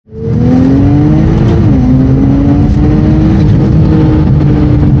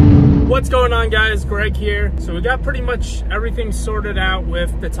What's going on, guys? Greg here. So we got pretty much everything sorted out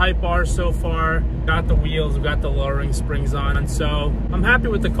with the Type R so far. Got the wheels, we got the lowering springs on, and so I'm happy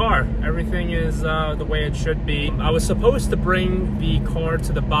with the car. Everything is the way it should be. I was supposed to bring the car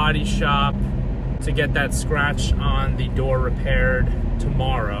to the body shop to get that scratch on the door repaired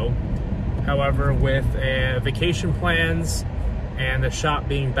tomorrow. However, with vacation plans and the shop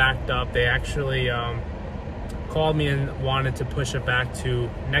being backed up, they actually called me and wanted to push it back to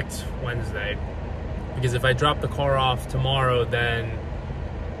next Wednesday, because if I drop the car off tomorrow, then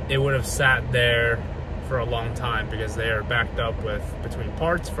it would have sat there for a long time because they are backed up with between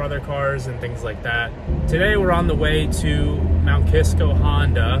parts for other cars and things like that. Today we're on the way to Mount Kisco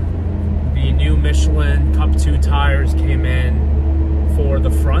Honda. The new Michelin Cup 2 tires came in for the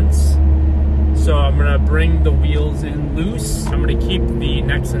fronts, so I'm gonna bring the wheels in loose. I'm gonna keep the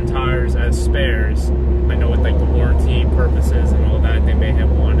Nexen tires as spares. I know with like the warranty purposes and all that, they may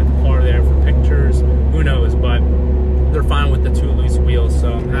have wanted the car there for pictures, who knows, but they're fine with the 2 loose wheels,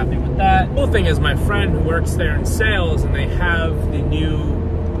 so I'm happy with that. The cool thing is my friend who works there in sales, and they have the new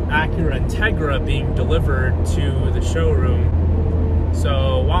Acura Integra being delivered to the showroom.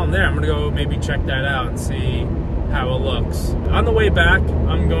 So while I'm there, I'm gonna go maybe check that out and see how it looks. On the way back,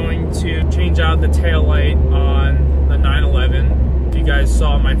 I'm going to change out the taillight on the 911. If you guys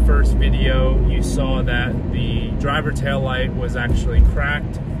saw my first video, you saw that the driver taillight was actually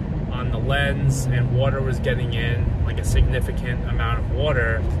cracked on the lens and water was getting in, like a significant amount of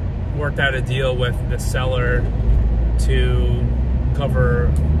water. Worked out a deal with the seller to cover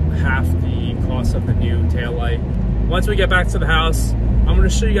half the cost of the new taillight. Once we get back to the house, I'm going to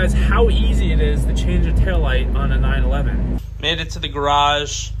show you guys how easy it is to change a taillight on a 911. Made it to the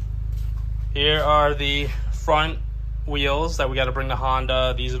garage. Here are the front wheels that we got to bring to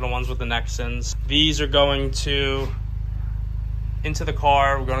Honda. These are the ones with the Nexens. These are going into the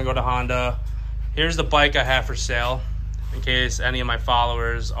car. We're going to go to Honda. Here's the bike I have for sale, in case any of my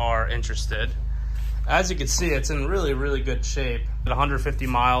followers are interested. As you can see, it's in really, really good shape. At 150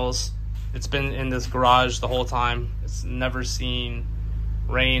 miles, it's been in this garage the whole time. It's never seen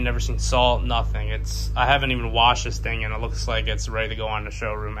rain, never seen salt, nothing. I haven't even washed this thing, and it looks like it's ready to go on the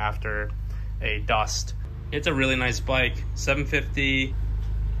showroom after a dust. It's a really nice bike. 750,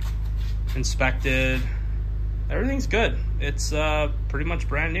 inspected, everything's good. It's pretty much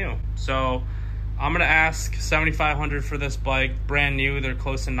brand new. So I'm gonna ask $7,500 for this bike, brand new. They're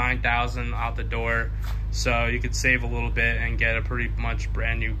close to $9,000 out the door, so you could save a little bit and get a pretty much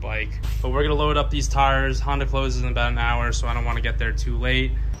brand new bike. But we're gonna load up these tires. Honda closes in about an hour, so I don't want to get there too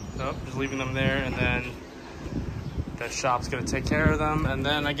late. So just leaving them there, and then the shop's gonna take care of them, and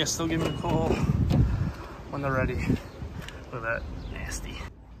then I guess they'll give me a call when they're ready. Look at that, nasty.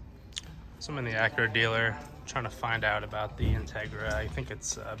 So I'm in the Acura dealer trying to find out about the Integra. I think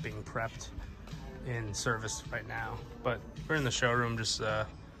it's being prepped in service right now, but we're in the showroom just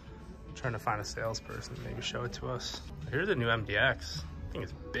trying to find a salesperson to maybe show it to us. Here's a new MDX. I think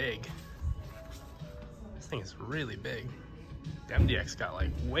it's big. This thing is really big. The MDX got like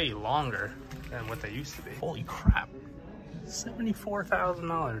way longer than what they used to be. Holy crap,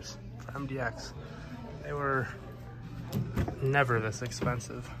 $74,000 for MDX. They were never this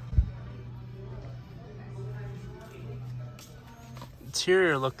expensive.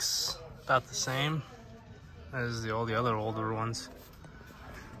 Interior looks about the same as all the other older ones.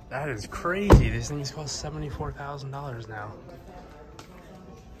 That is crazy. These things cost $74,000 now.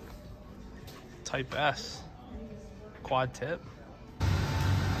 Type S, quad tip.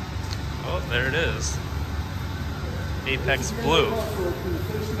 Oh, there it is. Apex Blue.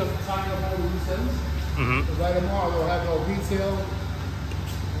 Right tomorrow they'll have no detail.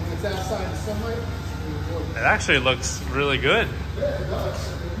 When it's outside in the sunlight, it actually looks really good. Yeah, it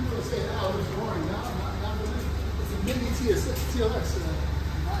does. If you were to say now, it's boring. Not really. It's a mini TLX.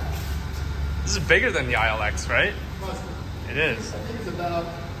 This is bigger than the ILX, right? It is. I think it's about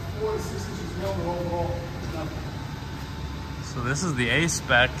 4 to 6 inches longer overall. So this is the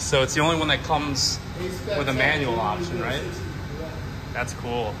A-Spec. So it's the only one that comes with a manual option, right? That's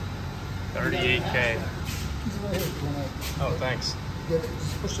cool. 38K. Oh, thanks.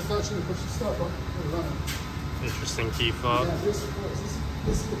 Just push the clutch and push the start button. Interesting key fob. Yeah, this is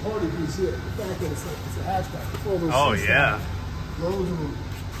the party piece here. The fact that it's a hatchback. Oh, yeah. Those are,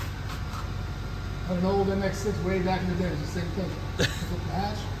 I don't know, the next 6 way back in the day was the same thing. Put the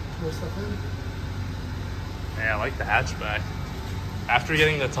hatch, throw stuff in. Yeah, I like the hatchback. After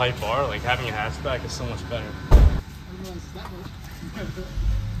getting the Type R, like having a hatchback is so much better.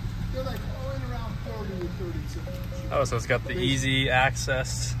 They're like in around 30 or 32. Oh, so it's got the easy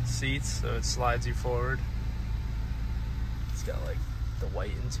access seats, so it slides you forward. It's got like The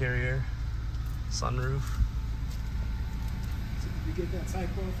white interior, sunroof. So did you get that Type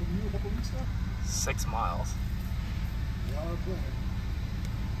R from you a couple weeks ago? 6 miles. Y'all playing.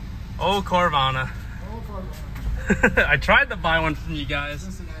 Oh, Carvana. Oh, Carvana. I tried to buy one from you guys.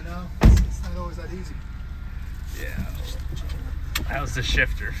 Listen, I know. It's not always that easy. Yeah. How's the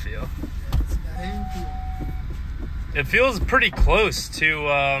shifter feel? Yeah, it's that cool. It feels pretty close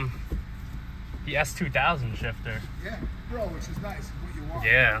to the S2000 shifter. Yeah, bro, which is nice. What you want.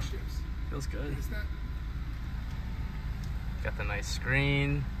 Yeah. Feels good. Is that? Got the nice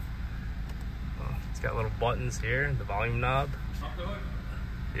screen. Oh, it's got little buttons here, the volume knob. Up the hood.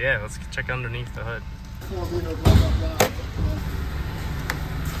 Yeah, let's check underneath the hood. Four-wheeler blah, blah, blah.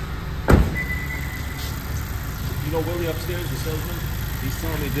 You know Willie upstairs, the salesman? He's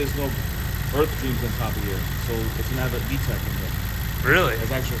telling me there's no earth beams on top of here, so it's gonna have an E-Tech in here. Really?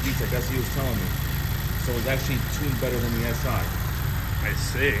 There's actual E-Tech, that's what he was telling me. So it's actually tuned better than the SI. I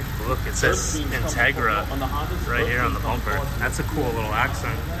see. Look, it says Integra on the Hondas, right here on the bumper. That's a cool little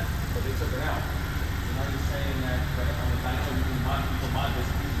accent. But they took it out. So now he's saying that on the back end you can mod, people mod this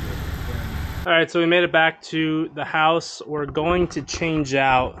easier. All right, so we made it back to the house. We're going to change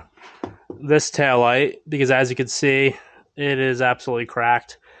out this taillight because, as you can see, it is absolutely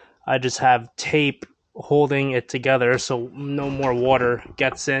cracked. I just have tape holding it together so no more water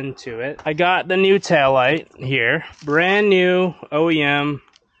gets into it. I got the new taillight here. Brand new OEM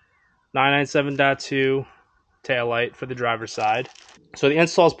 997.2 taillight for the driver's side. So the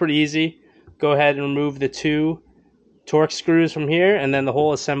install is pretty easy. Go ahead and remove the 2 Torx screws from here, and then the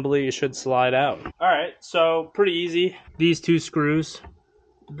whole assembly should slide out. All right, so pretty easy. These 2 screws,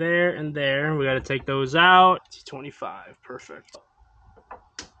 there and there, we got to take those out. T25, perfect.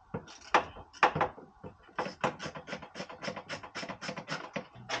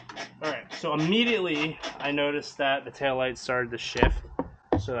 All right, so immediately I noticed that the taillight started to shift,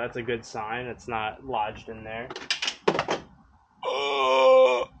 so that's a good sign. It's not lodged in there.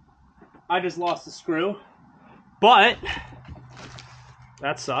 I just lost a screw, but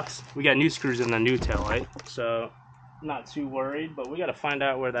that sucks. We got new screws in the new taillight, so not too worried, but we got to find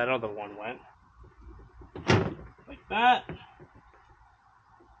out where that other one went. Like that.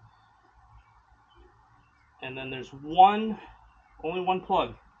 And then there's only one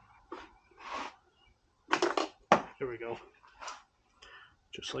plug. Here we go.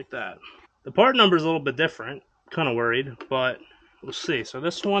 Just like that. The part number is a little bit different. Kind of worried, but we'll see. So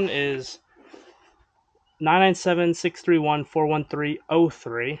this one is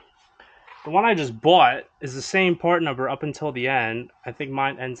 997-631-41303. The one I just bought is the same part number up until the end. I think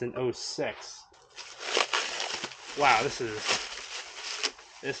mine ends in 06. Wow, this is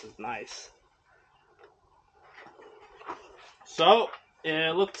nice. So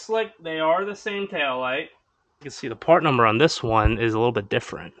it looks like they are the same taillight. You can see the part number on this one is a little bit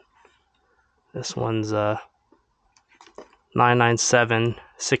different. This one's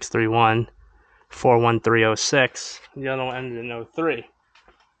 997-631-41306. The other one ended in 03.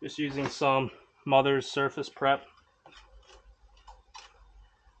 Just using some Mother's Surface Prep.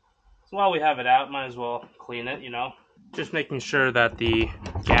 So while we have it out, might as well clean it, you know. Just making sure that the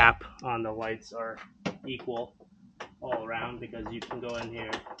gap on the lights are equal all around, because you can go in here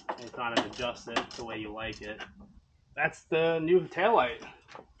and kind of adjust it the way you like it. That's the new taillight.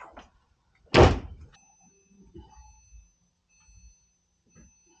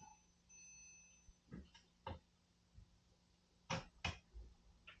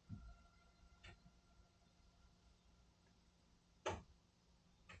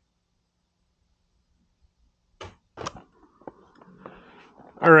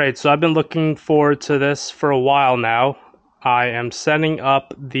 Alright, so I've been looking forward to this for a while now. I am setting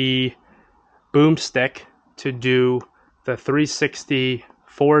up the boomstick to do the 360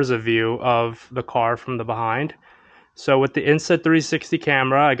 Forza view of the car from the behind. So with the Insta 360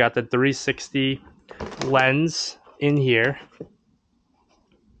 camera, I got the 360 lens in here.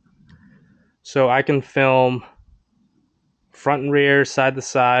 So I can film front and rear, side to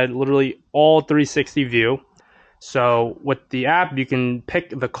side, literally all 360 view. So with the app, you can pick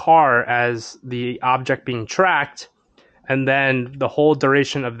the car as the object being tracked, and then the whole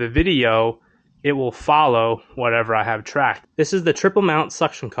duration of the video, it will follow whatever I have tracked. This is the triple mount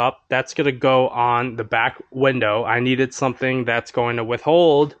suction cup. That's going to go on the back window. I needed something that's going to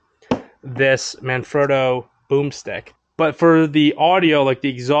withhold this Manfrotto boomstick. But for the audio, like the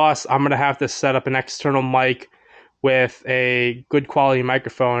exhaust, I'm going to have to set up an external mic with a good quality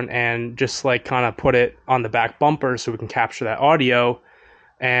microphone and just like kind of put it on the back bumper so we can capture that audio.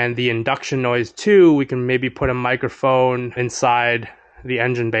 And the induction noise too, we can maybe put a microphone inside the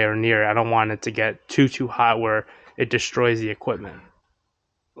engine bay or near. I don't want it to get too hot where it destroys the equipment.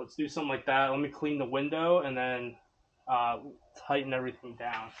 let's do something like that. Let me clean the window and then tighten everything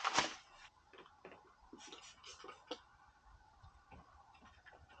down.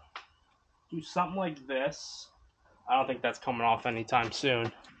 Do something like this. I don't think that's coming off anytime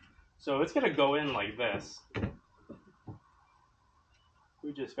soon. So it's gonna go in like this.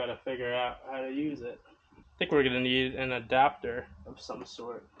 We just gotta figure out how to use it. I think we're gonna need an adapter of some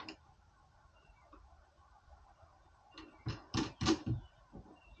sort.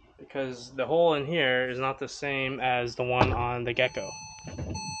 Because the hole in here is not the same as the one on the Gecko.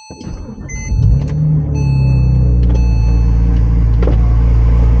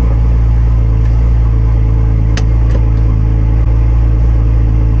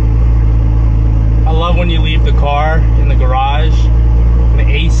 I love when you leave the car in the garage and the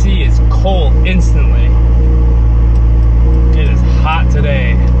AC is cold instantly. It is hot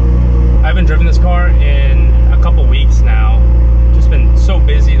today. I haven't driven this car in a couple weeks now. Just been so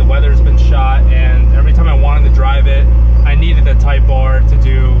busy, the weather's been shot, and every time I wanted to drive it, I needed a Type R to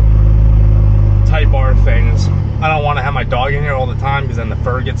do Type R things. I don't want to have my dog in here all the time because then the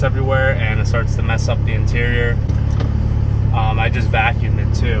fur gets everywhere and it starts to mess up the interior. I just vacuumed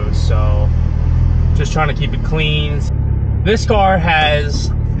it too, so just trying to keep it clean. This car has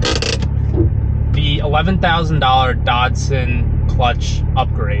the $11,000 Dodson clutch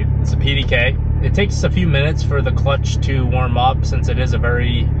upgrade. It's a PDK. It takes a few minutes for the clutch to warm up since it is a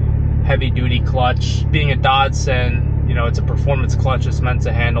very heavy-duty clutch. Being a Dodson, you know, it's a performance clutch. It's meant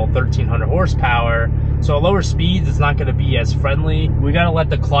to handle 1,300 horsepower. So at lower speeds, it's not going to be as friendly. We got to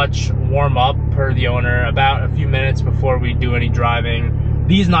let the clutch warm up per the owner about a few minutes before we do any driving.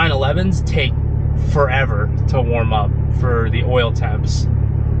 These 911s take forever to warm up for the oil temps.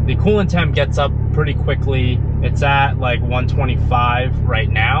 The coolant temp gets up pretty quickly. It's at like 125 right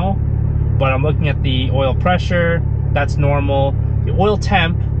now. But I'm looking at the oil pressure, that's normal. The oil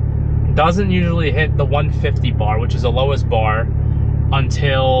temp doesn't usually hit the 150 bar, which is the lowest bar,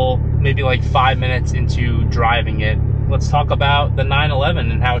 until maybe like 5 minutes into driving it. Let's talk about the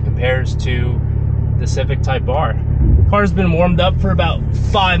 911 and how it compares to the Civic Type R. The car's been warmed up for about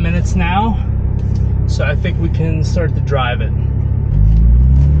 5 minutes now, so I think we can start to drive it.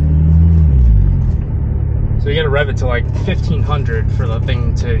 So you gotta rev it to like 1500 for the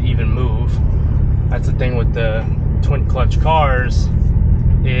thing to even move. That's the thing with the twin clutch cars,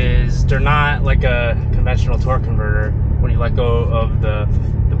 is they're not like a conventional torque converter. When you let go of the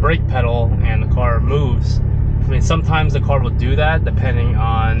brake pedal and the car moves. I mean, sometimes the car will do that depending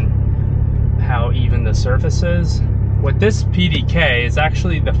on how even the surface is. With this PDK, is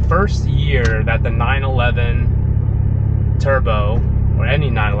actually the first year that the 911 Turbo, or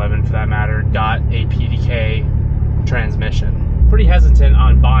any 911 for that matter, got a PDK transmission. Pretty hesitant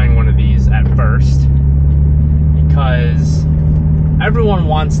on buying one of these at first because everyone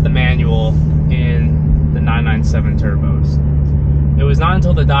wants the manual in the 997 turbos. It was not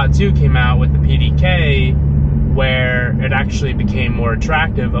until the .2 came out with the PDK where it actually became more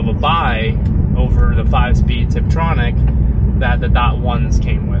attractive of a buy over the 5-speed Tiptronic that the .1s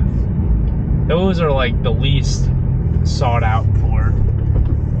came with. Those are like the least sought out for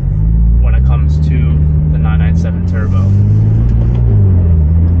when it comes to the 997 Turbo.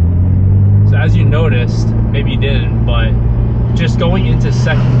 So as you noticed, maybe you didn't, but just going into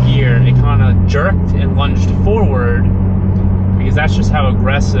second gear, it kind of jerked and lunged forward because that's just how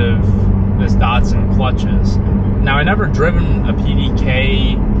aggressive this Dodson clutch is. Now, I never driven a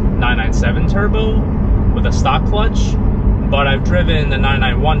PDK 997 Turbo with a stock clutch, but I've driven the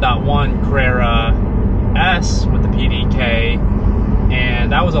 991.1 Carrera S with the PDK,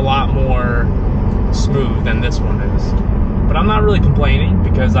 and that was a lot more smooth than this one is. But I'm not really complaining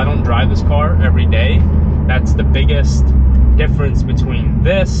because I don't drive this car every day. That's the biggest difference between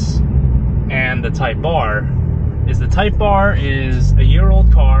this and the Type R, is the Type R is a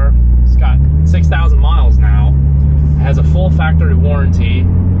year-old car. It's got 6,000 miles now. It has a full factory warranty,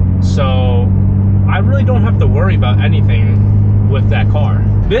 so I really don't have to worry about anything with that car.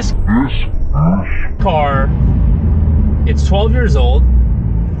 This car, it's 12 years old.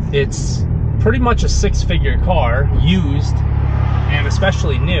 It's pretty much a six-figure car, used, and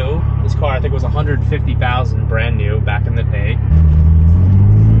especially new. This car, I think, was $150,000 brand new back in the day.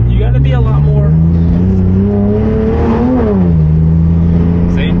 You gotta be a lot more.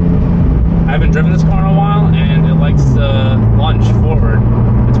 See? I haven't driven this car in a while, and it likes to lunge forward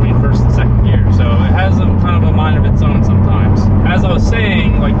between first and second gear, so it has a kind of a mind of its own sometimes. As I was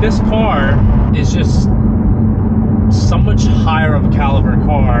saying, like, this car is just so much higher of a caliber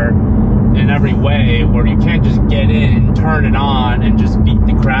car in every way, where you can't just get in, turn it on, and just beat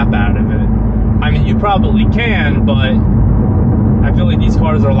the crap out of it. I mean, you probably can, but I feel like these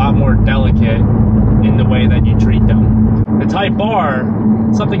cars are a lot more delicate in the way that you treat them. The Type R,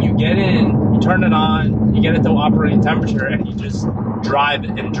 something you get in, you turn it on, you get it to operating temperature, and you just drive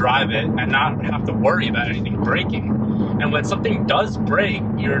it and not have to worry about anything breaking. And when something does break,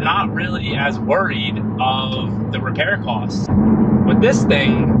 you're not really as worried of the repair costs. With this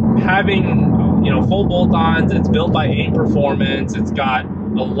thing, having, you know, full bolt-ons, it's built by AIM Performance, it's got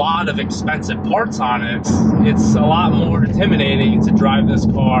a lot of expensive parts on it, it's a lot more intimidating to drive this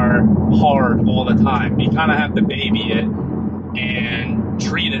car hard all the time. You kind of have to baby it and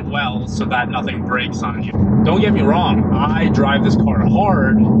treat it well so that nothing breaks on you. Don't get me wrong, I drive this car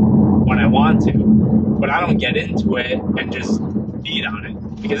hard when I want to, but I don't get into it and just beat on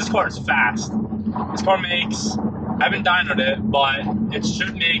it, because this car is fast. This car makes, I haven't dynoed it, but it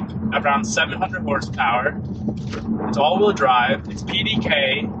should make around 700 horsepower. It's all-wheel drive, it's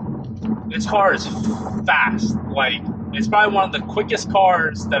PDK. This car is fast. Like, it's probably one of the quickest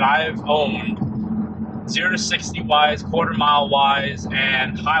cars that I've owned, 0 to 60 wise, quarter mile wise,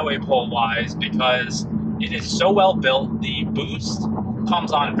 and highway pole wise, because it is so well built. The boost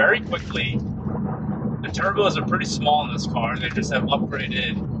comes on very quickly. The turbos are pretty small in this car. They just have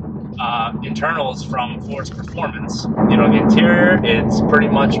upgraded internals from Force Performance. You know, the interior, it's pretty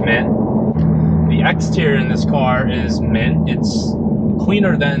much mint. The exterior in this car is mint. It's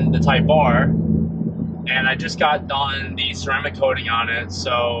cleaner than the Type R, and I just got done the ceramic coating on it,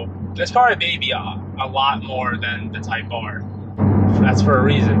 so this car I baby a lot more than the Type R. That's for a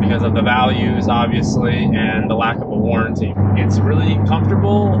reason, because of the values, obviously, and the lack of a warranty. It's really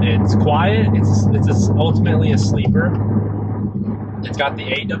comfortable, it's quiet, it's ultimately a sleeper. It's got the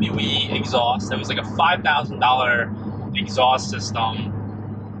AWE exhaust. It was like a $5,000 exhaust system,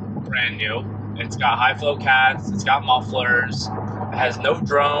 brand new. It's got high flow cats, it's got mufflers, it has no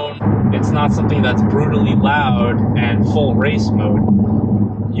drone. It's not something that's brutally loud and full race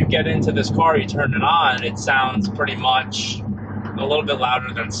mode. You get into this car, you turn it on, it sounds pretty much a little bit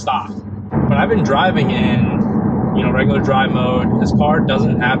louder than stock. But I've been driving in, you know, regular drive mode. This car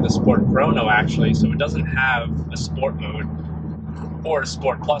doesn't have the Sport Chrono, actually, so it doesn't have a sport mode or a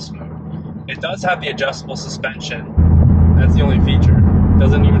Sport Plus mode. It does have the adjustable suspension. That's the only feature. It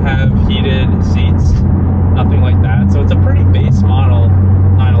doesn't even have heated seats, nothing like that. So it's a pretty base model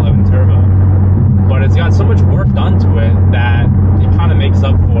 911 turbo. But it's got so much work done to it that it kind of makes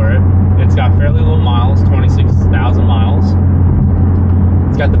up for it. It's got fairly low miles, 26,000 miles.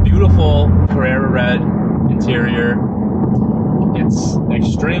 It's got the beautiful Carrera red interior. It's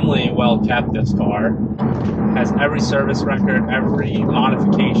extremely well kept, this car. Has every service record, every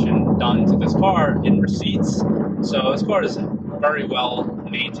modification done to this car in receipts. So this car is very well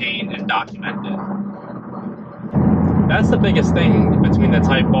maintained and documented. That's the biggest thing between the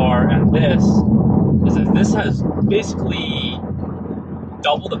Type R and this, is that this has basically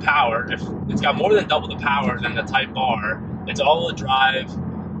double the power. If it's got more than double the power than the Type R. It's all-wheel drive.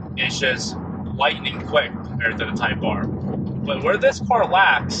 It's just lightning quick compared to the Type R. But where this car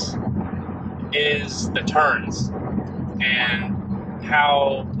lacks is the turns and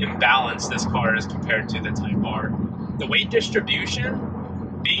how imbalanced this car is compared to the Type R. The weight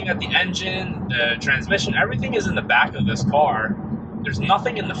distribution, being at the engine, the transmission, everything is in the back of this car. There's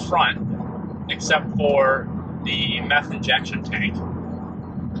nothing in the front except for the meth injection tank.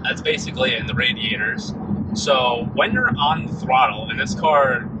 That's basically it, in the radiators. So when you're on the throttle, and this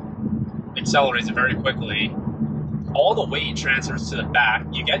car accelerates very quickly, all the weight transfers to the back.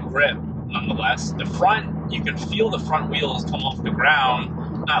 You get grip nonetheless. The front, you can feel the front wheels come off the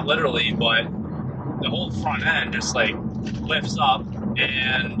ground, not literally, but the whole front end just like lifts up,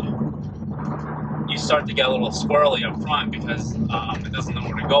 and you start to get a little squirrely up front because it doesn't know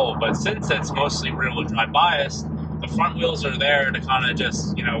where to go. But since it's mostly rear-wheel drive biased, the front wheels are there to kind of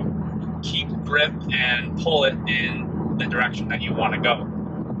just, you know, keep grip and pull it in the direction that you want to go.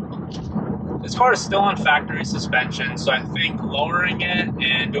 This car is still on factory suspension, so I think lowering it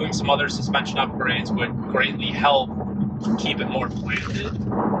and doing some other suspension upgrades would greatly help keep it more planted,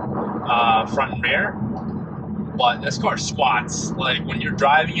 front and rear. But this car squats. Like, when you're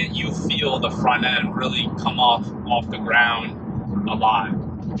driving it, you feel the front end really come off the ground a lot.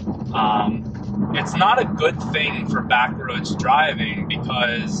 It's not a good thing for backroads driving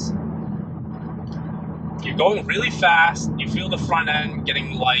because you're going really fast, you feel the front end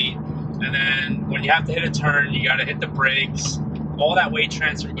getting light, and then when you have to hit a turn, you gotta hit the brakes. All that weight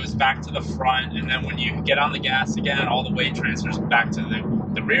transfer goes back to the front, and then when you get on the gas again, all the weight transfers back to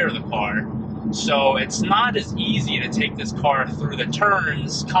the rear of the car. So it's not as easy to take this car through the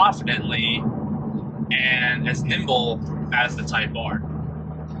turns confidently and as nimble as the Type R.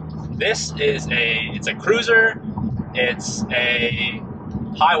 This is it's a cruiser. It's a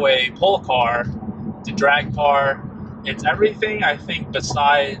highway pull car. It's a drag car. It's everything, I think,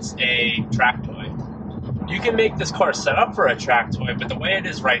 besides a track toy. You can make this car set up for a track toy, but the way it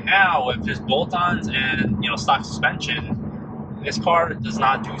is right now, with just bolt-ons and, you know, stock suspension, this car does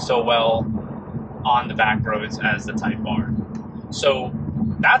not do so well on the back roads as the Type R. So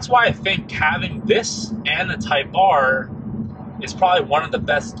that's why I think having this and the Type R is probably one of the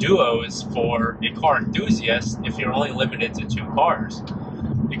best duos for a car enthusiast if you're only limited to 2 cars.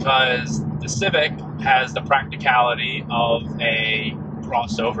 Because the Civic has the practicality of a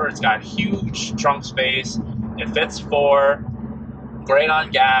crossover. It's got huge trunk space. It fits 4, great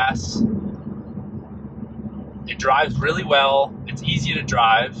on gas. It drives really well. It's easy to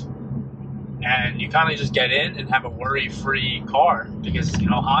drive. And you kind of just get in and have a worry-free car because, you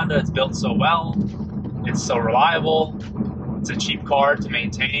know, Honda, it's built so well. It's so reliable. It's a cheap car to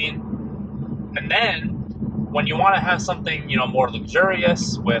maintain. And then when you want to have something, you know, more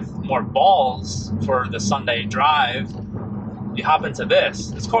luxurious with more balls for the Sunday drive, you hop into this.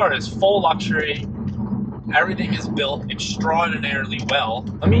 This car is full luxury. Everything is built extraordinarily well.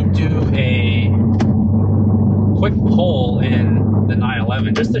 Let me do a quick pull in the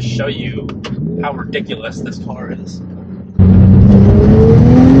 911 just to show you how ridiculous this car is.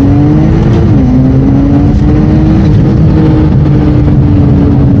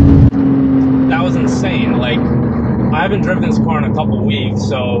 That was insane. Like, I haven't driven this car in a couple weeks,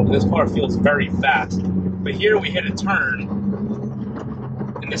 so this car feels very fast. But here we hit a turn,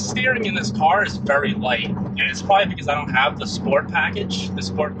 and the steering in this car is very light. And it's probably because I don't have the Sport package, the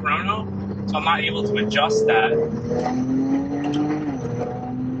Sport Chrono, so I'm not able to adjust that.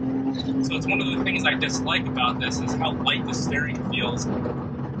 So it's one of the things I dislike about this is how light the steering feels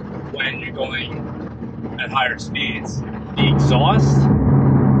when you're going at higher speeds. The exhaust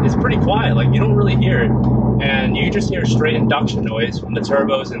is pretty quiet, like you don't really hear it. And you just hear straight induction noise from the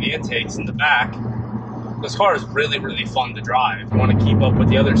turbos and the intakes in the back. This car is really, really fun to drive. If you want to keep up with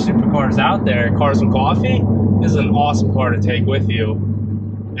the other supercars out there, Cars and Coffee, this is an awesome car to take with you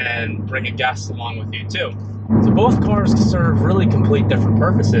and bring a guest along with you too. So both cars serve really complete different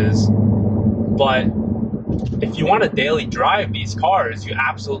purposes, but if you want to daily drive these cars, you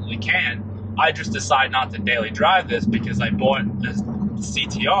absolutely can. I just decide not to daily drive this because I bought this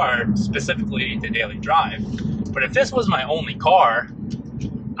CTR specifically to daily drive. But if this was my only car,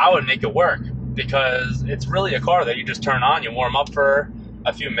 I would make it work because it's really a car that you just turn on, you warm up for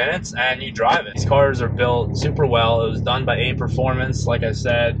a few minutes, and you drive it. These cars are built super well. It was done by A Performance, like I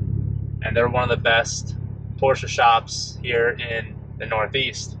said, and they're one of the best Porsche shops here in the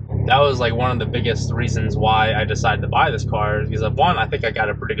Northeast. That was like one of the biggest reasons why I decided to buy this car, because one, I think I got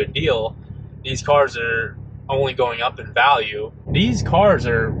a pretty good deal. These cars are only going up in value. These cars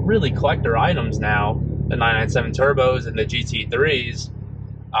are really collector items now. The 997 turbos and the GT3s,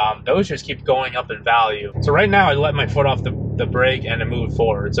 those just keep going up in value. So right now I let my foot off the brake and it moved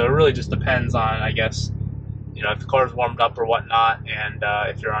forward. So it really just depends on, I guess, you know, if the car's warmed up or whatnot, and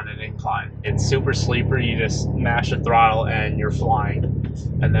if you're on an incline. It's super sleeper. You just mash the throttle and you're flying.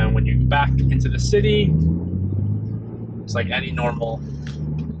 And then when you get back into the city, it's like any normal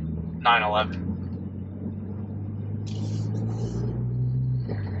 911.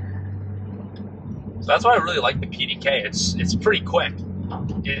 So that's why I really like the PDK. It's pretty quick.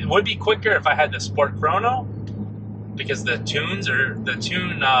 It would be quicker if I had the Sport Chrono, because the tune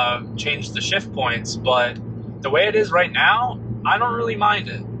changed the shift points, but the way it is right now, I don't really mind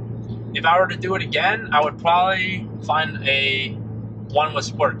it. If I were to do it again, I would probably find one with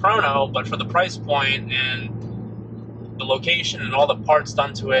Sport Chrono, but for the price point and the location and all the parts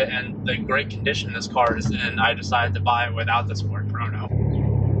done to it and the great condition this car is in, I decided to buy it without the Sport Chrono.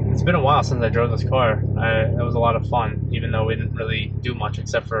 It's been a while since I drove this car. It was a lot of fun, even though we didn't really do much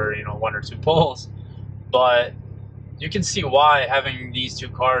except for, you know, 1 or 2 pulls. But you can see why having these 2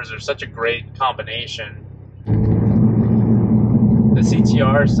 cars are such a great combination. The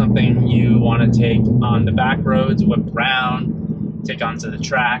CTR is something you want to take on the back roads, whip around, take onto the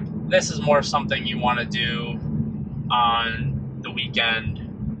track. This is more something you want to do on the weekend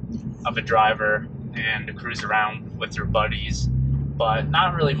of a driver and to cruise around with your buddies, but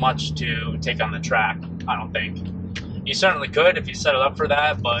not really much to take on the track, I don't think. You certainly could if you set it up for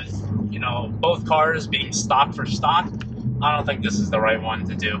that, but you know, both cars being stock for stock, I don't think this is the right one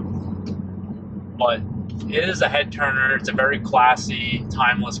to do. But it is a head turner. It's a very classy,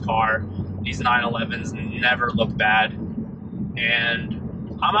 timeless car. These 911s never look bad,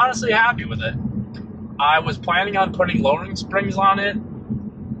 and I'm honestly happy with it. I was planning on putting lowering springs on it.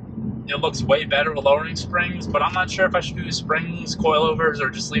 It looks way better with lowering springs, but I'm not sure if I should do springs, coilovers, or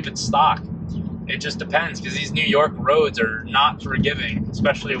just leave it stock. it just depends, because these New York roads are not forgiving,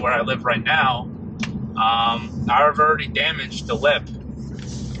 especially where I live right now. I've already damaged the lip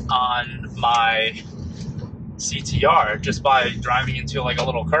on my CTR just by driving into like a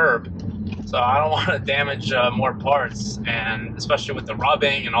little curb. So I don't want to damage more parts, and especially with the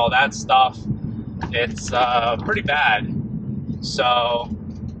rubbing and all that stuff, it's pretty bad. So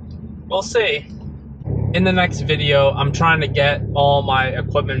we'll see. In the next video, I'm trying to get all my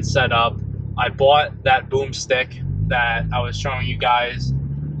equipment set up. I bought that boomstick that I was showing you guys,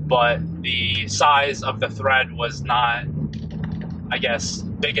 but the size of the thread was not, I guess,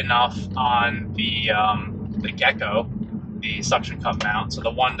 big enough on the Gecko, the suction cup mount. So the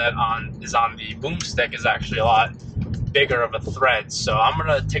one that is on the boomstick is actually a lot bigger of a thread. So I'm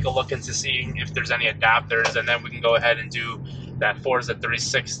gonna take a look into seeing if there's any adapters, and then we can go ahead and do that Forza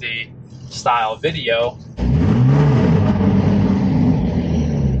 360 style video.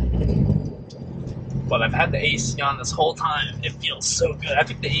 But I've had the AC on this whole time. It feels so good. I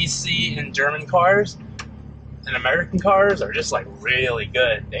think the AC in German cars and American cars are just like really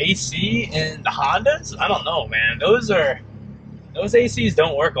good. The AC in the Hondas, I don't know, man. Those ACs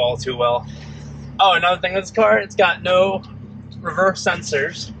don't work all too well. Oh, another thing with this car, it's got no reverse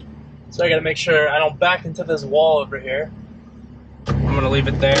sensors. So I gotta make sure I don't back into this wall over here. I'm gonna leave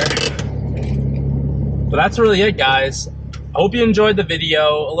it there. But that's really it, guys. I hope you enjoyed the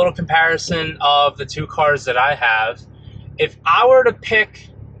video, a little comparison of the two cars that I have. If I were to pick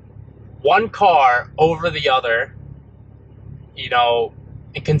one car over the other, you know,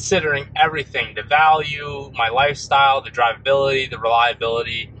 and considering everything, the value, my lifestyle, the drivability, the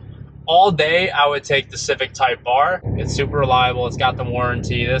reliability, all day I would take the Civic Type R. It's super reliable, it's got the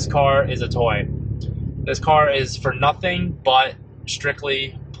warranty. This car is a toy. This car is for nothing but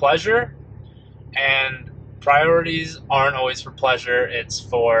strictly pleasure, and priorities aren't always for pleasure, it's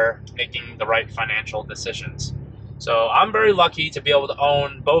for making the right financial decisions. So I'm very lucky to be able to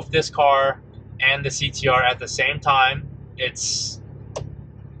own both this car and the CTR at the same time. It's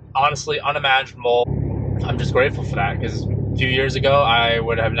honestly unimaginable. I'm just grateful for that, because a few years ago I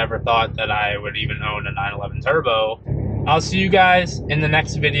would have never thought that I would even own a 911 Turbo. I'll see you guys in the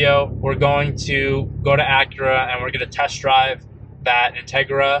next video. We're going to go to Acura and we're going to test drive that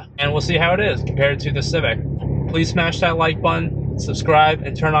Integra, and we'll see how it is compared to the Civic. Please smash that like button, subscribe,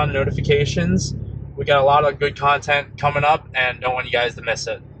 and turn on notifications. We got a lot of good content coming up, and don't want you guys to miss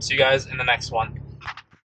it. See you guys in the next one.